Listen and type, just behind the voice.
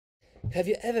Have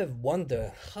you ever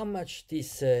wondered how much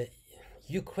this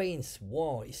Ukraine's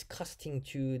war is costing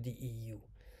to the EU?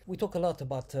 We talk a lot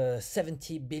about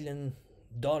 $70 billion,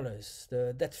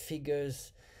 the debt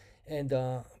figures, and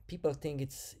people think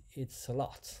it's a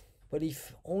lot. But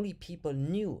if only people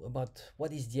knew about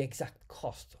what is the exact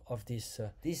cost of this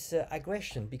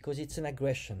aggression, because it's an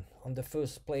aggression on the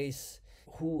first place,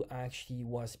 who actually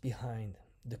was behind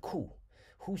the coup,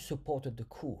 who supported the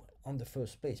coup on the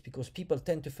first place, because people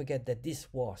tend to forget that this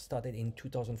war started in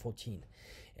 2014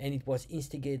 and it was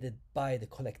instigated by the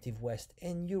collective West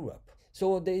and Europe.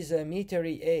 So there is a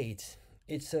military aid.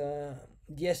 It's the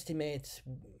estimate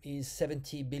is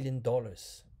 $70 billion.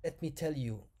 Let me tell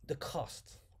you, the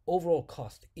cost, overall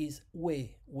cost, is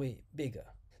way bigger.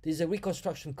 There's a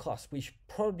reconstruction cost which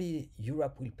probably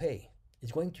Europe will pay.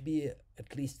 It's going to be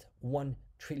at least $1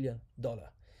 trillion.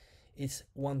 It's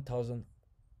 $1,000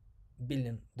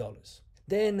 billion.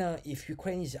 Then if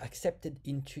Ukraine is accepted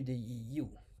into the EU,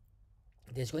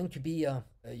 there's going to be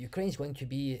Ukraine is going to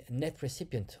be a net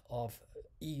recipient of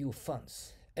EU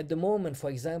funds. At the moment, for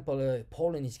example,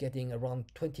 Poland is getting around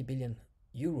 20 billion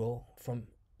euro from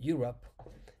Europe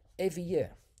every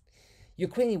year.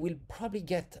 Ukraine will probably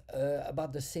get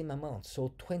about the same amount,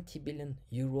 so 20 billion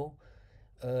euro.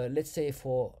 Let's say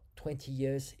for 20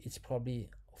 years, it's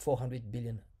probably 400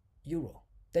 billion euro.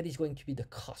 That is going to be the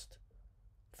cost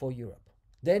for Europe.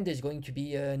 Then there's going to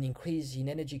be an increase in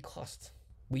energy costs.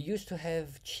 We used to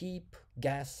have cheap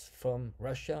gas from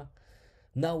Russia.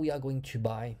 Now we are going to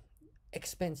buy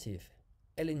expensive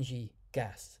LNG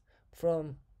gas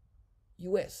from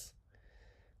US.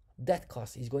 That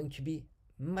cost is going to be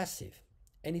massive,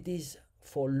 and it is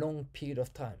for a long period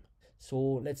of time. So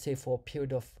let's say for a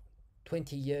period of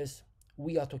 20 years,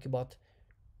 we are talking about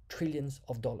trillions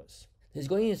of dollars. There's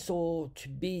going also to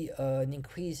be an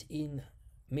increase in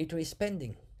military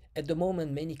spending. At the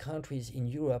moment, many countries in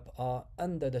Europe are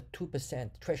under the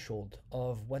 2% threshold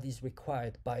of what is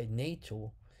required by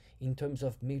NATO in terms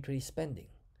of military spending.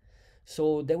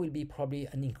 So there will be probably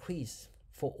an increase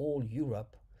for all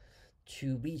Europe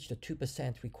to reach the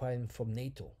 2% requirement from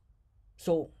NATO.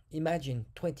 So imagine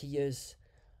 20 years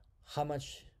how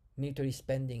much military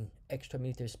spending, extra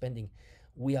military spending,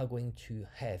 we are going to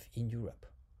have in Europe.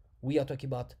 We are talking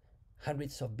about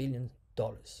hundreds of billions of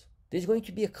dollars. There's going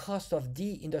to be a cost of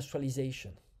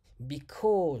deindustrialization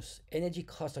because energy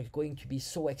costs are going to be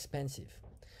so expensive.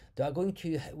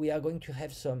 We are going to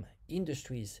have some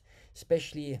industries,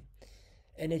 especially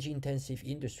energy intensive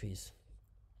industries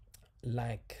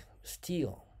like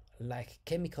steel, like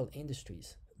chemical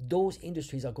industries. Those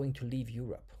industries are going to leave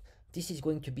Europe. This is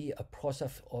going to be a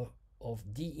process of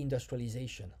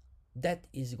deindustrialization that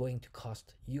is going to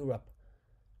cost Europe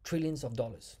trillions of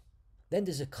dollars. Then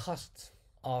there's a cost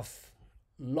of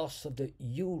loss of the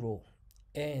euro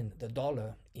and the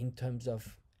dollar in terms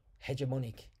of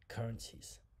hegemonic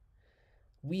currencies.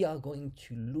 We are going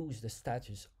to lose the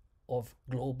status of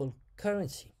global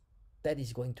currency. That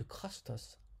is going to cost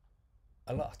us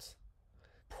a lot,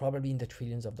 probably in the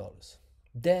trillions of dollars.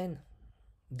 Then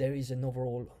there is an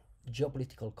overall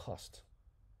geopolitical cost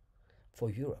for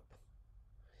Europe.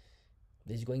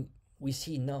 We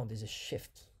see now there's a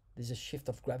shift. There's a shift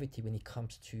of gravity when it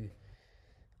comes to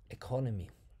economy.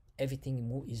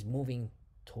 Everything is moving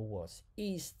towards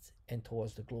east and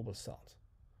towards the global south.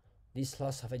 This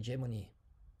loss of hegemony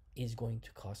is going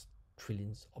to cost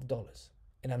trillions of dollars.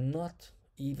 And I'm not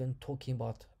even talking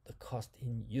about the cost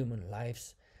in human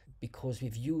lives, because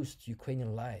we've used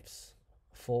Ukrainian lives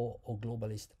for a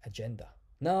globalist agenda.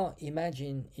 Now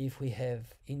imagine if we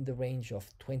have in the range of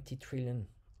 $20 trillion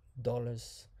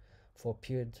for a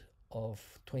period of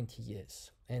 20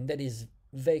 years, and that is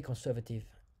very conservative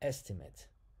estimate.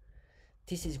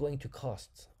 This is going to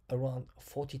cost around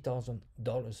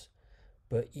 $40,000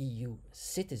 per EU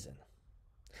citizen.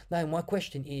 Now my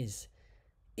question is,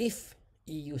 if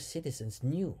EU citizens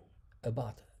knew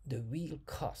about the real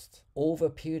cost over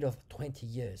a period of 20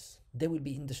 years, they will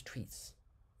be in the streets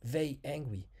very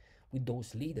angry with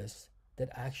those leaders that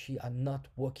actually are not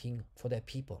working for their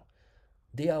people.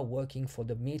 They are working for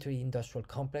the military industrial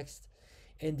complex,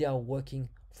 and they are working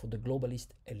for the globalist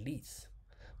elites.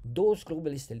 Those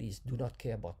globalist elites do not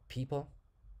care about people.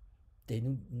 They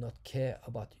do not care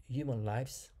about human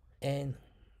lives, and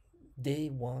they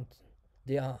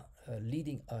are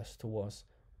leading us towards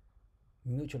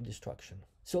mutual destruction.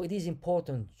 So it is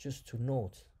important just to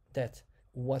note that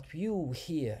what you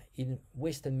hear in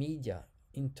Western media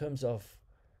in terms of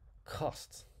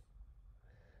cost,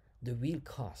 the real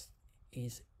cost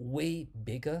is way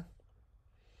bigger,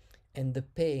 and the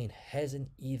pain hasn't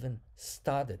even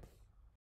started.